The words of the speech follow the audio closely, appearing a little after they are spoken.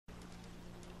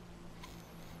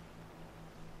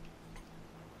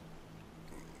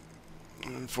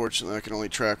Unfortunately, I can only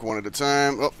track one at a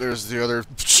time. Oh, there's the other.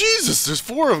 Jesus, there's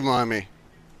 4 of them on me.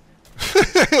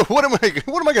 What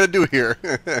am I gonna do here?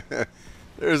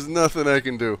 There's nothing I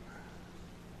can do.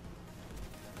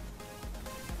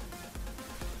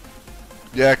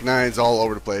 Yak 9's all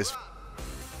over the place.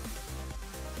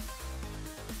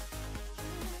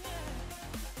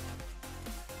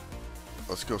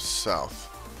 Let's go south.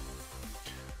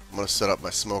 I'm gonna set up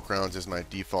my smoke rounds as my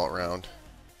default round.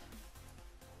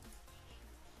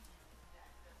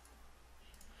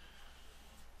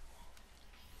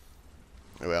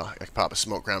 Well, I can pop a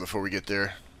smoke round before we get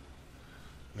there.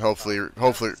 And hopefully,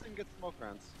 Good smoke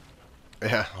rounds.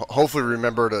 yeah, hopefully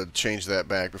remember to change that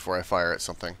back before I fire at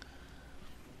something.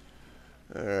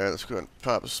 Alright, let's go ahead and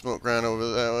pop a smoke round over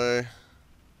that way.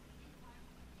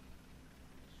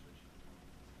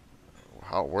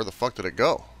 Where the fuck did it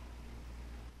go?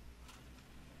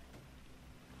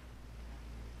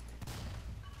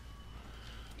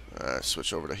 Alright,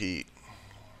 switch over to heat.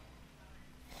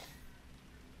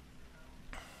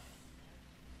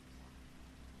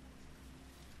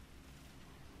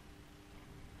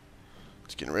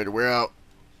 It's getting ready to wear out.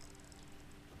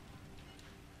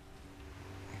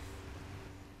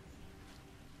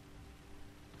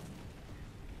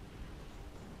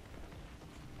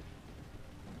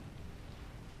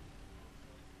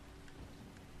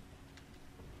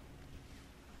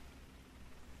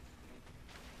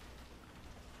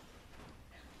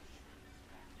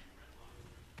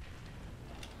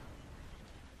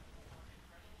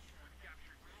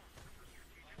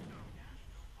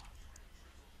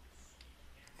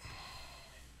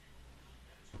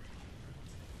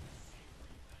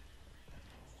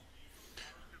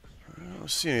 I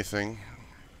don't see anything.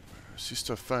 I see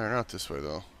stuff firing out this way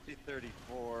though.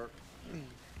 C-34 on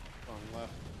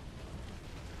left.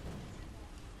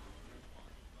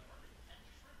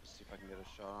 Let's see if I can get a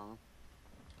shot on him.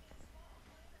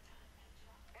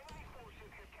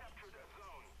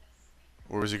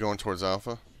 Where was he going, towards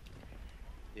Alpha?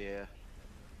 Yeah.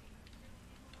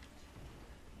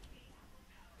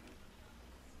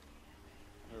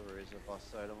 Whoever is up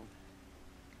off side of him.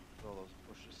 All those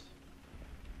bushes.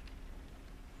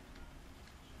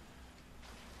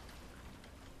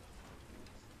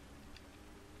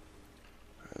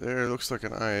 There, looks like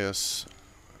an IS.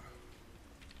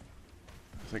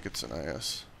 I think it's an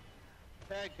IS.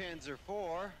 Tag Panzer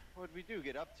 4. What'd we do?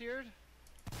 Get up tiered?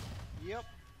 Yep.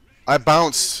 I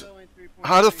bounced.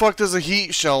 How the fuck does a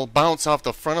heat shell bounce off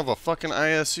the front of a fucking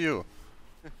ISU?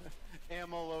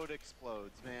 Ammo load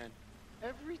explodes, man.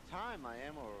 Every time I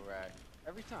ammo rack.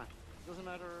 Every time. Doesn't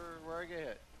matter where I get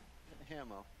hit.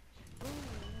 Ammo.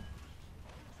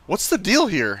 What's the deal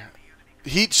here?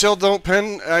 Heat shell don't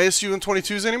pen ISU and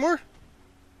 22s anymore?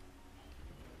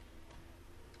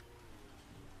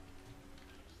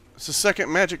 It's the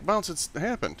second magic bounce that's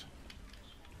happened.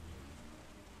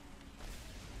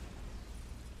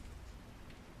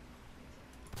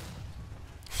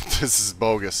 This is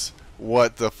bogus.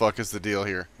 What the fuck is the deal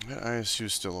here? That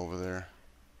ISU's still over there.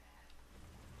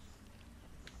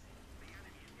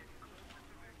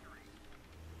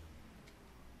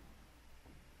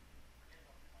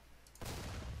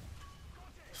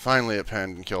 Finally it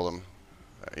penned and killed him.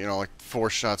 You know, like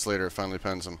 4 shots later it finally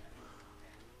pens him.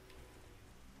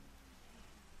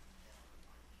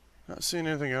 Not seeing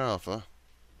anything at Alpha.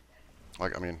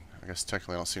 Like, I mean, I guess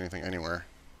technically I don't see anything anywhere.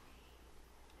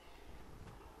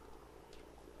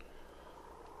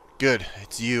 Good,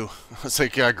 it's you. It's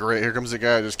like, yeah, great. Here comes the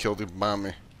guy I just killed who bombed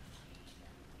me.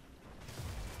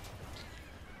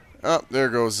 Oh, there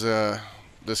goes,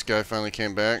 this guy finally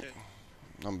came back.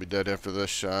 I'm gonna be dead after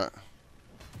this shot.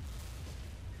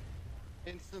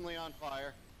 Instantly on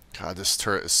fire. God, this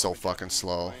turret is so fucking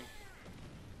slow.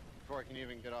 Before I can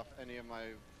even get off any of my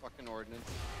fucking ordnance.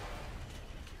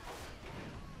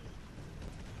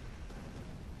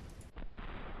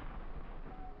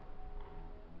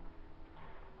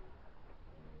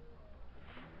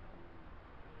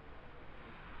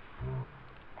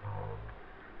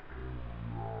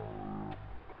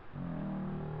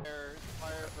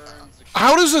 Fire burns.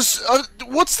 How does this...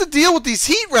 what's the deal with these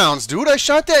heat rounds, dude? I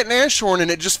shot that Nashorn and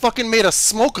it just fucking made a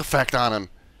smoke effect on him.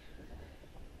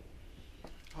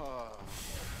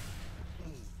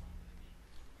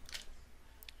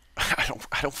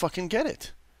 I don't fucking get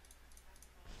it.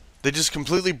 They just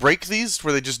completely break these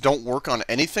where they just don't work on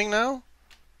anything now?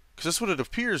 Because that's what it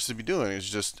appears to be doing, is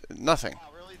just nothing. Wow,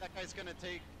 really? That guy's gonna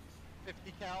take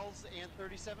 50 cals and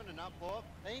 37 and not blow up?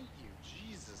 Thank you,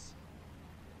 Jesus.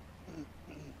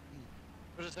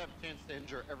 We'll just have a chance to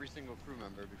injure every single crew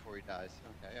member before he dies.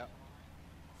 Okay,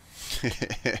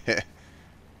 yeah.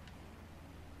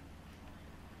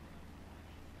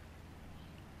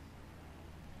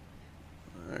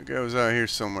 guy was out here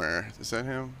somewhere. Is that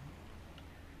him?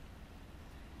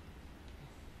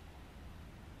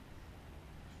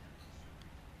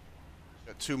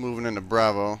 Got 2 moving into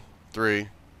Bravo. 3.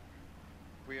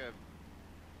 We have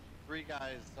 3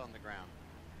 guys on the ground.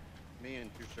 Me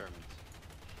and 2 Shermans.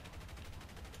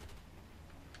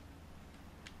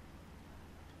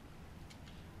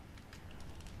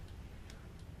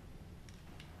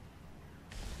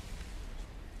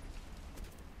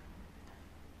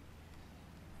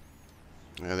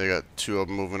 Yeah, they got 2 of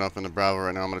them moving up in the Bravo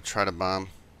right now. I'm gonna try to bomb.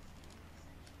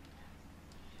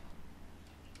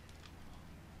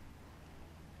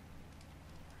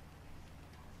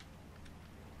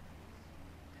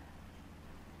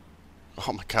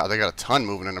 Oh my god, they got a ton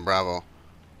moving into Bravo.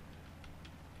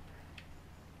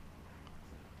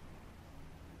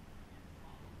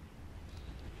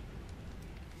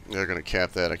 They're gonna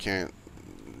cap that. I can't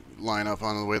line up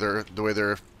on the way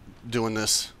they're doing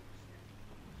this.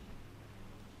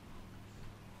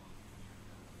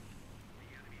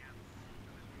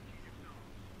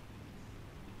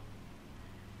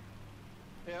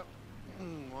 Yep.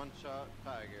 One shot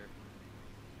tiger.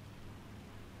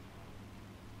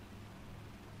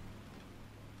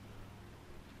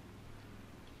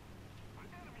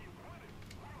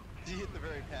 He hit the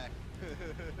very pack.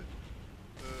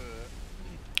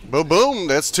 Boom, boom.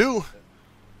 That's 2.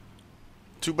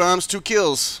 2 bombs, 2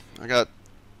 kills. I got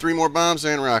 3 more bombs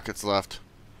and rockets left.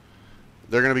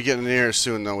 They're gonna be getting in the air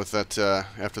soon though with that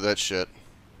after that shit.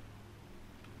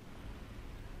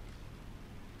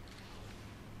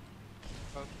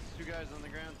 Oh, 2 guys on the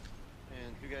ground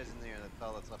and 2 guys in the air. That's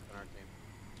all that's left on our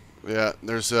team. Yeah,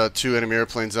 there's 2 enemy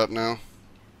airplanes up now.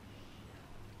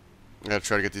 I gotta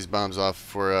try to get these bombs off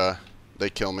before they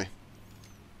kill me.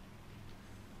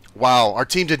 Wow, our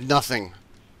team did nothing.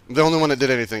 I'm the only one that did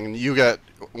anything, and you got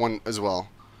 1 as well.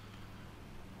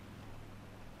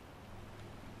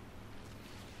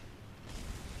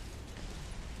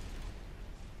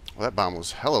 Well, that bomb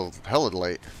was hella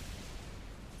late.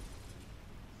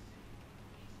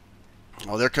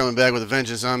 Oh, they're coming back with a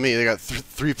vengeance on me. They got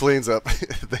 3 planes up.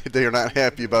 they are not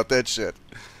happy about that shit.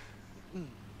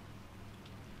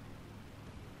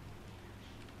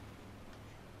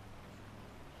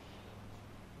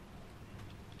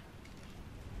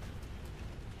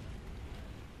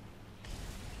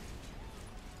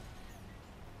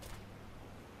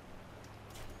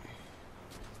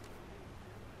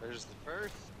 There's the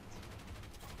first.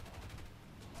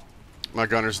 My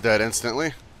gunner's dead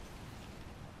instantly.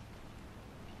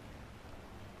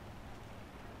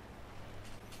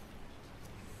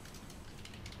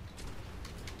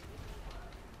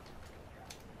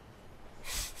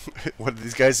 What are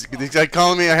these guys? Are these guys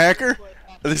calling me a hacker?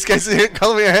 Are these guys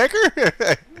calling me a hacker?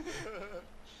 That's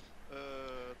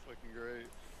fucking great.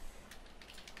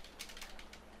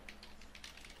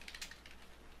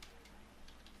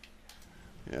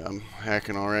 Yeah, I'm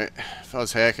hacking all right. If I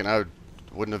was hacking,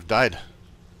 wouldn't have died.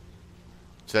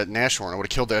 It's that Nashorn. I would have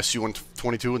killed the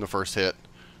Su-122 in the first hit.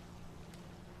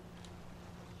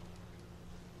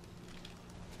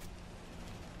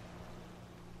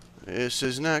 This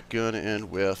is not gonna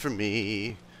end well for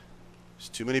me. There's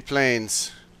too many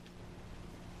planes.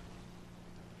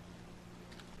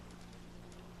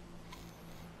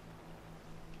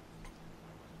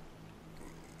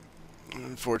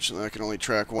 Unfortunately, I can only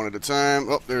track 1 at a time.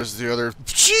 Oh, there's the other.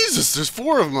 Jesus, there's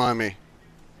 4 of them on me.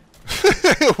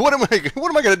 What am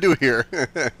I gonna do here?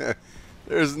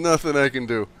 There's nothing I can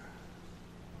do.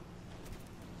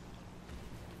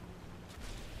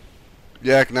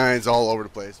 Yak 9's all over the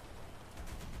place.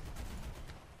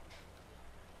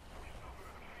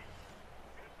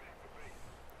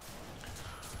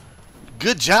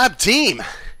 Good job, team.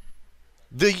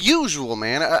 The usual,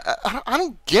 man. I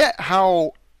don't get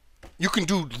how you can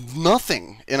do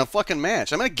nothing in a fucking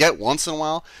match. I'm gonna get once in a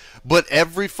while, but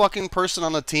every fucking person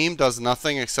on the team does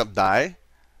nothing except die.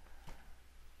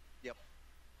 Yep.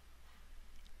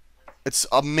 It's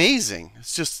amazing.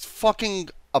 It's just fucking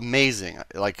amazing.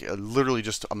 Like, literally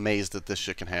just amazed that this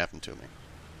shit can happen to me.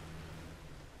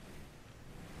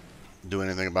 Do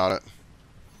anything about it?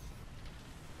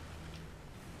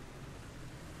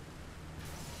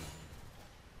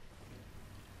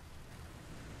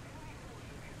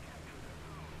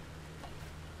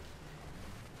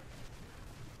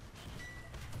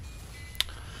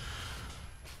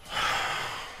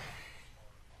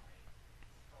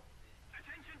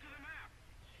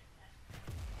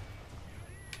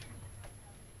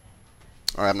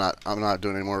 Alright, I'm not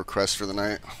doing any more requests for the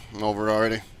night. I'm over it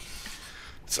already.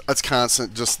 It's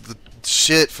constant, just the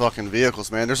shit fucking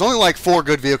vehicles, man. There's only like 4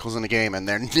 good vehicles in the game, and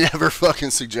they're never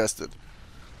fucking suggested.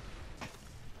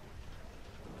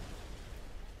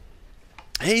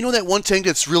 Hey, you know that one tank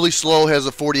that's really slow, has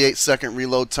a 48-second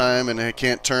reload time, and it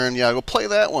can't turn? Yeah, go play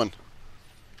that one.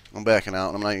 I'm backing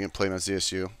out. I'm not even playing on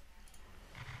ZSU.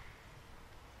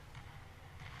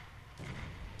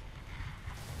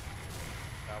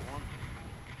 Got one.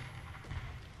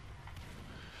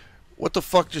 What the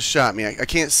fuck just shot me? I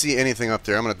can't see anything up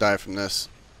there. I'm gonna die from this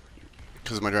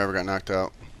because my driver got knocked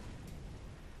out.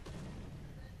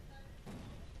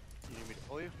 You need me to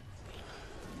pull you?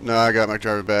 No, I got my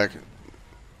driver back.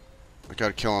 I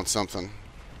got a kill on something.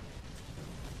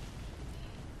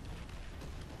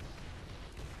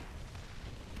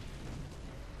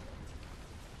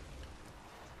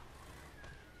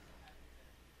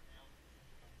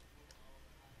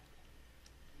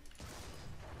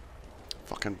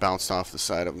 Fucking bounced off the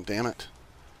side of him. Damn it.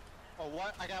 Oh,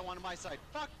 what? I got one on my side.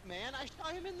 Fuck, man. I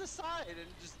shot him in the side and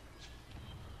just...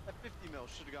 That 50 mil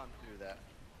should have gone through that.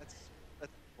 That's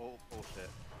bullshit.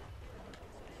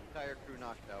 Entire crew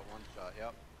knocked out. One shot.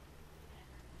 Yep.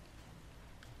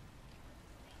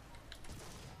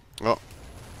 Oh.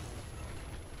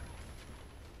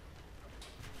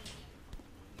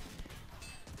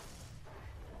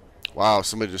 Wow,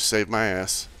 somebody just saved my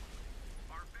ass.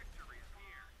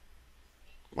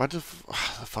 Why did the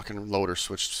fucking loader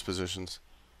switched positions?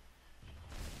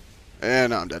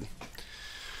 And now I'm dead.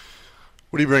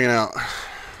 What are you bringing out? I'm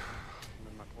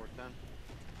in my 410.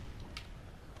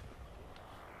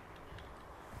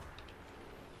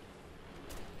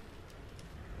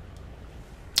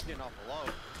 Getting awful low.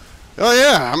 Oh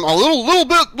yeah, I'm a little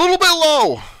bit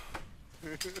low.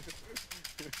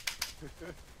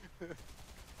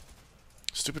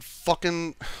 Stupid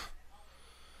fucking.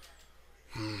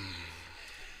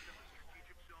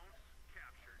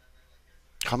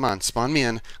 Come on, spawn me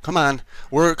in. Come on.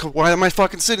 Why am I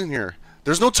fucking sitting here?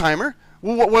 There's no timer.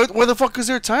 Well, why the fuck is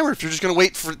there a timer if you're just gonna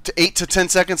wait for 8 to 10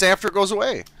 seconds after it goes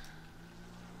away?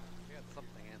 We got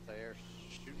something anti-air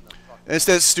shooting the fuck. It's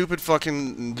that stupid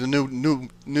fucking the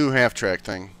new half track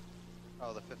thing.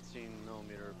 Oh, the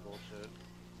 15mm bullshit.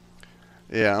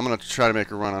 Yeah, I'm gonna try to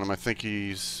make a run on him. I think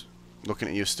he's looking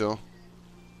at you still.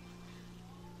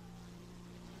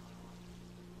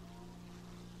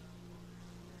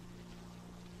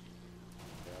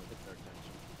 Yeah, I'll get their attention.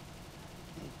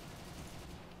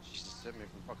 Jesus, hit me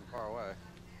from fucking far away.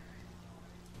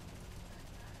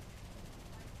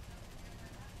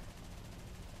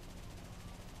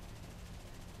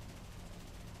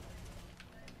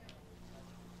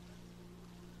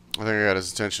 I think I got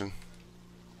his attention.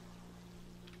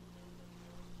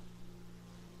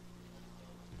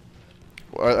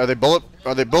 Are they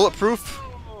bulletproof?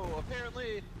 Oh,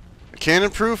 apparently. Cannon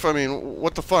proof? I mean,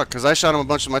 what the fuck? Because I shot him a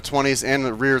bunch of my 20s and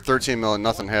the rear 13 mil and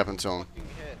nothing happened to him. Fucking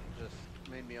hit just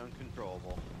made me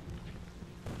uncontrollable.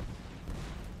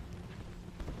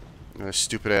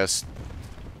 Stupid ass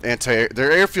anti.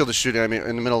 Their airfield is shooting at me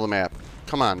in the middle of the map.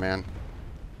 Come on, man.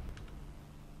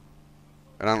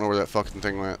 I don't know where that fucking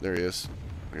thing went. There he is.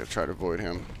 I gotta try to avoid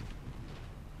him.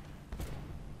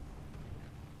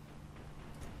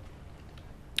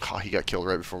 Oh, he got killed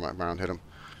right before my round hit him.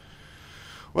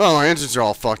 Well, our engines are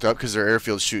all fucked up because their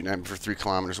airfield's shooting at me for 3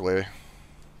 kilometers away.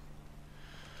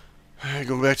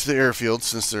 Going back to the airfield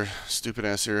since they're stupid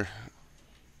ass here.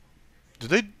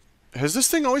 Has this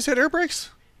thing always had air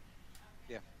brakes?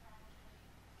 Yeah.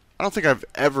 I don't think I've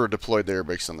ever deployed the air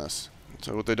brakes on this.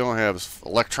 So what they don't have is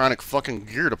electronic fucking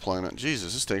gear deployment.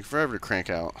 Jesus, this takes forever to crank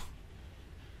out.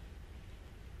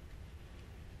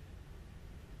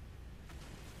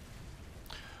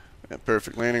 Yeah,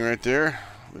 perfect landing right there.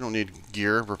 We don't need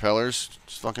gear, propellers,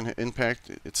 just fucking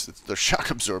impact. It's the shock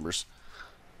absorbers.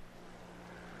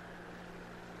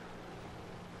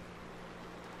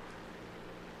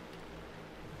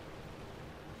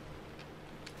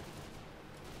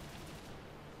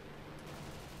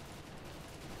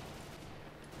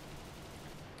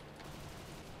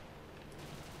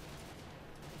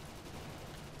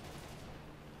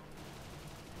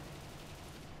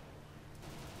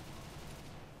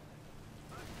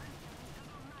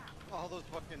 All those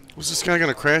fucking. Was this guy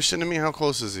gonna crash into me? How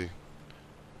close is he?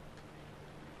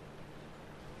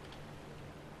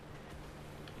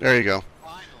 There you go.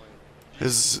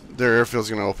 Finally. Their airfield's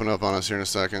gonna open up on us here in a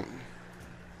second.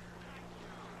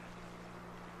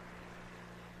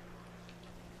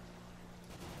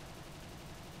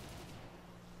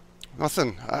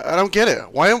 Nothing. I don't get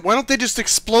it. Why don't they just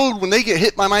explode when they get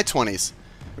hit by my 20s?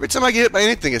 Every time I get hit by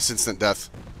anything, it's instant death.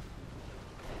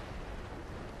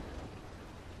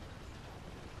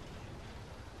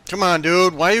 Come on,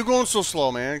 dude. Why are you going so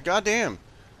slow, man? Goddamn.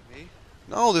 Me?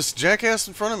 No, this jackass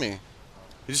in front of me.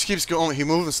 He just keeps going. He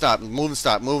move and stop, move and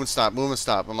stop, move and stop, move and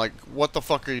stop. I'm like, what the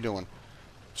fuck are you doing?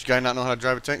 Does this guy not know how to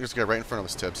drive a tank? There's a guy right in front of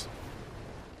us, Tibbs.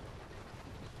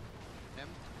 Him?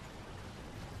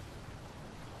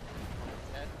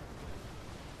 Dead?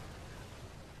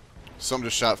 Something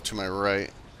just shot to my right.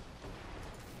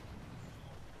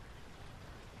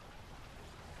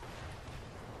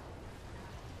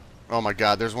 Oh my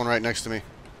god, there's one right next to me.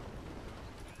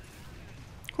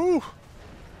 Whew.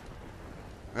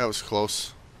 That was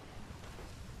close.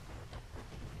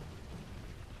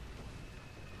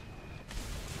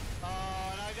 Oh,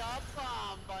 and I got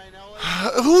bombed by an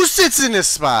LA. Who sits in this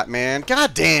spot, man?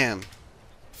 God damn.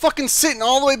 Fucking sitting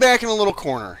all the way back in a little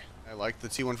corner. I like the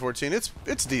T-114.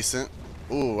 It's decent.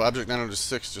 Ooh, Object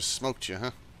 906 just smoked you,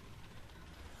 huh?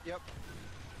 Yep.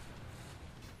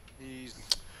 He's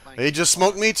He just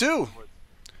smoked me too.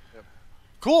 Yep.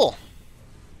 Cool.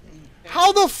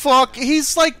 How the fuck?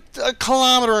 He's like a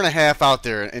kilometer and a half out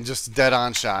there and just dead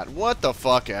on shot. What the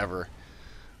fuck ever.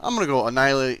 I'm gonna go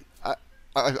annihilate.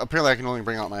 Apparently I can only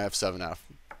bring out my F7F.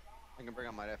 I can bring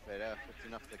out my F8F. It's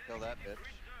enough to kill that bitch.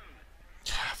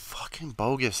 Fucking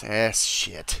bogus ass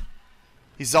shit.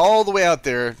 He's all the way out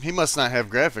there. He must not have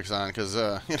graphics on because,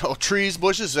 you know, trees,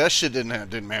 bushes, that shit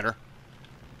didn't matter.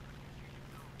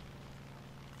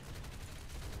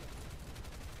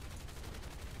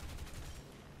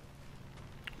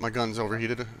 My gun's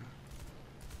overheated.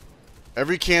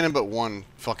 Every cannon but one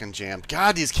fucking jammed.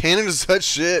 God, these cannons are such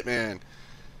shit, man.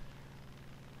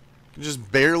 You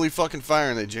just barely fucking fire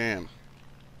and they jam.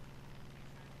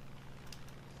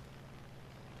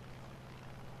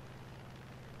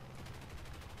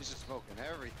 He's just smoking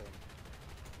everything.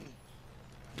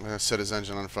 I set his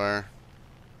engine on fire.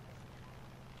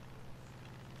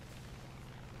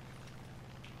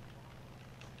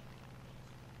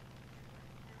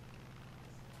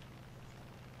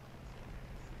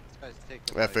 This guy's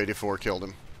taking like, F-84 killed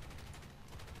him.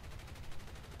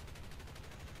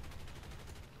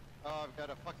 oh, I've got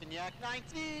a fucking Yak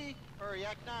 9T! Or a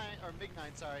Yak 9, or MiG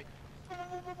 9, sorry. Boom,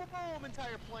 boom, boom, boom, boom,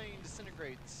 entire plane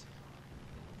disintegrates.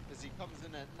 As he comes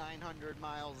in at 900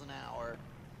 miles an hour.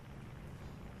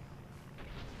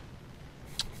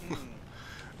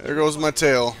 There goes my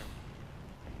tail.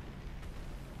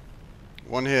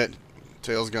 One hit.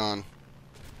 Tail's gone.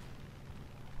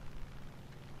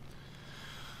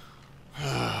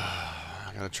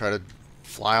 I gotta try to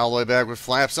fly all the way back with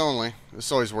flaps only.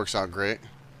 This always works out great.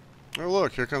 Oh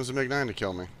look, here comes the MiG-9 to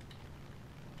kill me.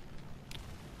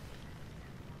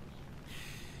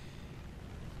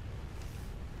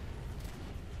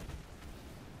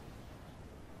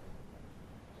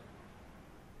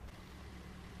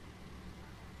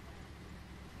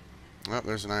 Oh,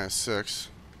 there's an IS-6.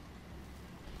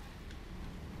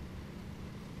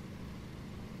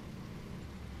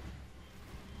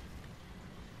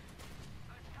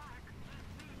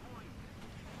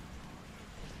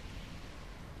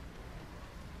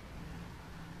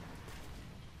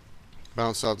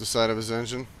 Bounce off the side of his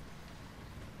engine.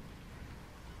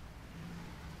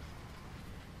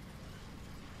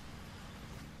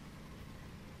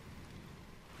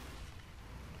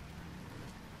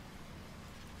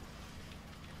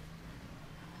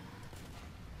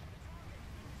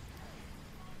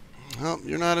 Well,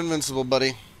 you're not invincible,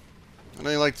 buddy. I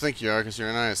know you like to think you are because you're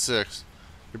an IS-6.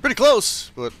 You're pretty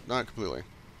close, but not completely.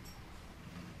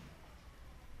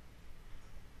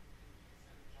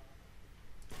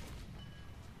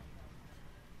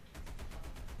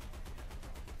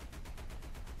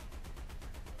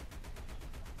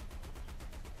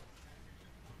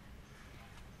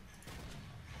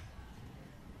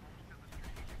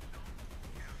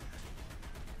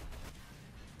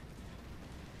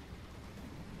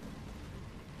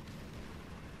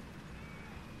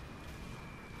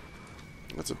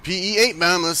 That's a PE-8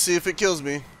 bomb. Let's see if it kills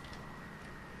me.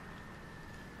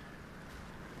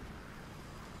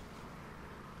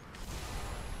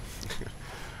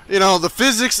 You know, the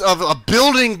physics of a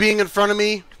building being in front of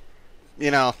me, you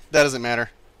know, that doesn't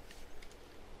matter.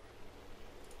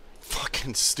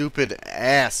 Fucking stupid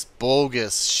ass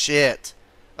bogus shit.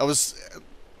 I was,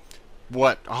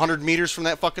 what, 100 meters from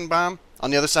that fucking bomb?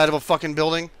 On the other side of a fucking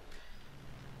building?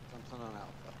 Something on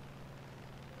Alpha.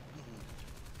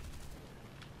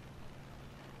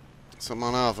 Something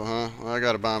on Alpha, huh? Well, I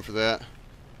got a bomb for that.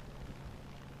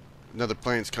 Another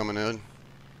plane's coming in.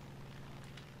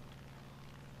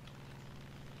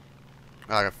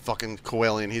 I got fucking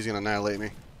Coelian. He's gonna annihilate me.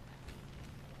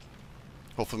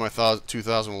 Hopefully my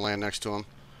 2000 will land next to him.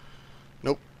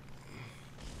 Nope.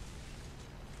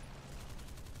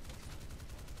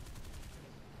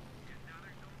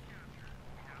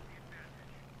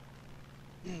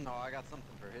 No, I got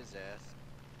something for his ass.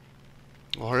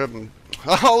 Well, hurry up and...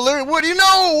 Oh, Larry, what do you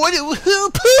know? What do you...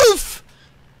 Poof!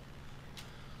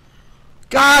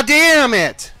 God damn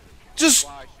it! Just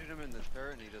Wow, I shoot him in the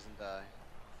turret and he doesn't die.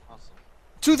 Awesome.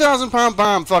 2,000-pound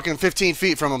bomb fucking 15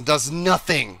 feet from him does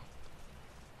nothing.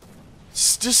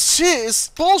 It's just shit. It's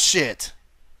bullshit.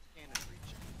 Cannon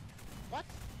breach.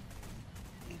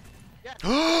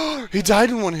 What? He died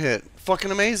in one hit.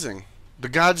 Fucking amazing. The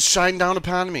gods shine down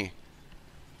upon me.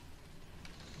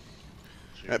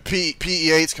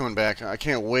 PE8's coming back. I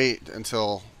can't wait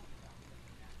until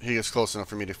he gets close enough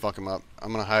for me to fuck him up.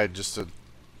 I'm gonna hide just to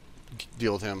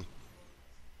deal with him.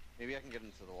 Maybe I can get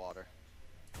into the water.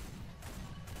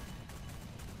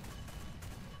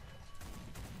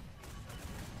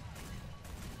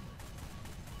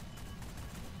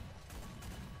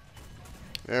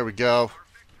 There we go.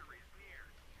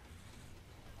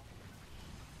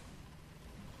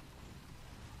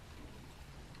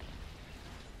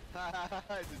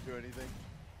 I didn't do anything.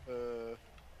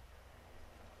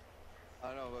 I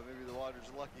don't know, but maybe the water's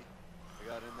lucky. I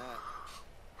got in that.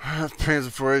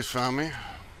 Panzer IV's found me.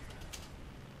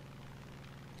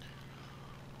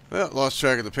 Well, lost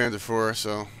track of the Panzer IV,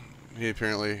 so he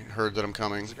apparently heard that I'm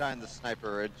coming. There's a guy in the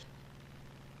sniper ridge.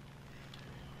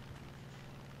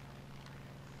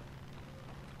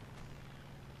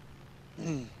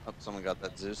 Oh, someone got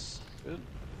that Zeus. Good.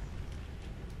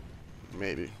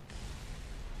 Maybe.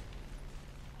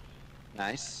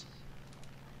 Nice.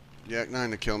 Yak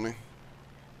 9 to kill me.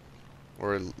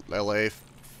 Or LA,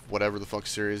 whatever the fuck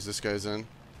series this guy's in.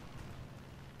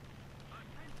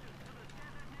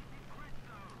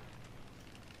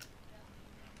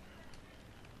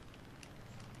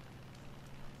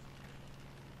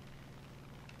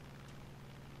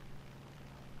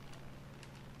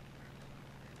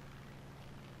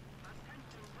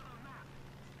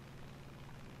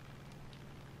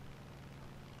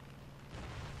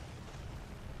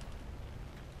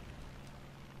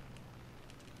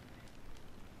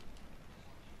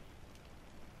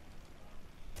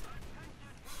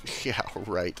 Yeah,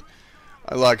 right.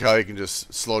 I like how he can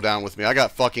just slow down with me. I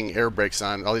got fucking air brakes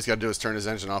on. All he's got to do is turn his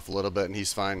engine off a little bit and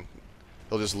he's fine.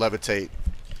 He'll just levitate.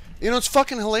 You know, it's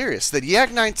fucking hilarious that Yak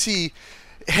 9T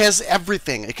has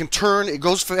everything. It can turn, it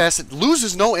goes fast, it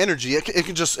loses no energy. It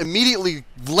can just immediately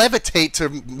levitate to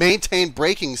maintain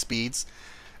braking speeds.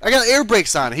 I got air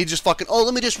brakes on. He just fucking, oh,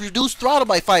 let me just reduce throttle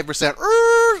by 5%.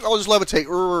 I'll just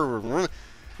levitate.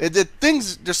 The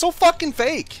things, they're so fucking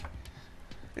fake.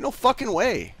 Ain't no fucking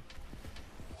way.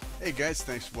 Hey guys,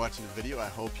 thanks for watching the video. I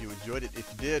hope you enjoyed it.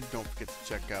 If you did, don't forget to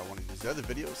check out one of these other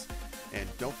videos. And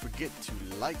don't forget to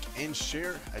like and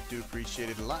share. I do appreciate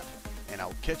it a lot. And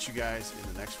I'll catch you guys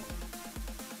in the next one.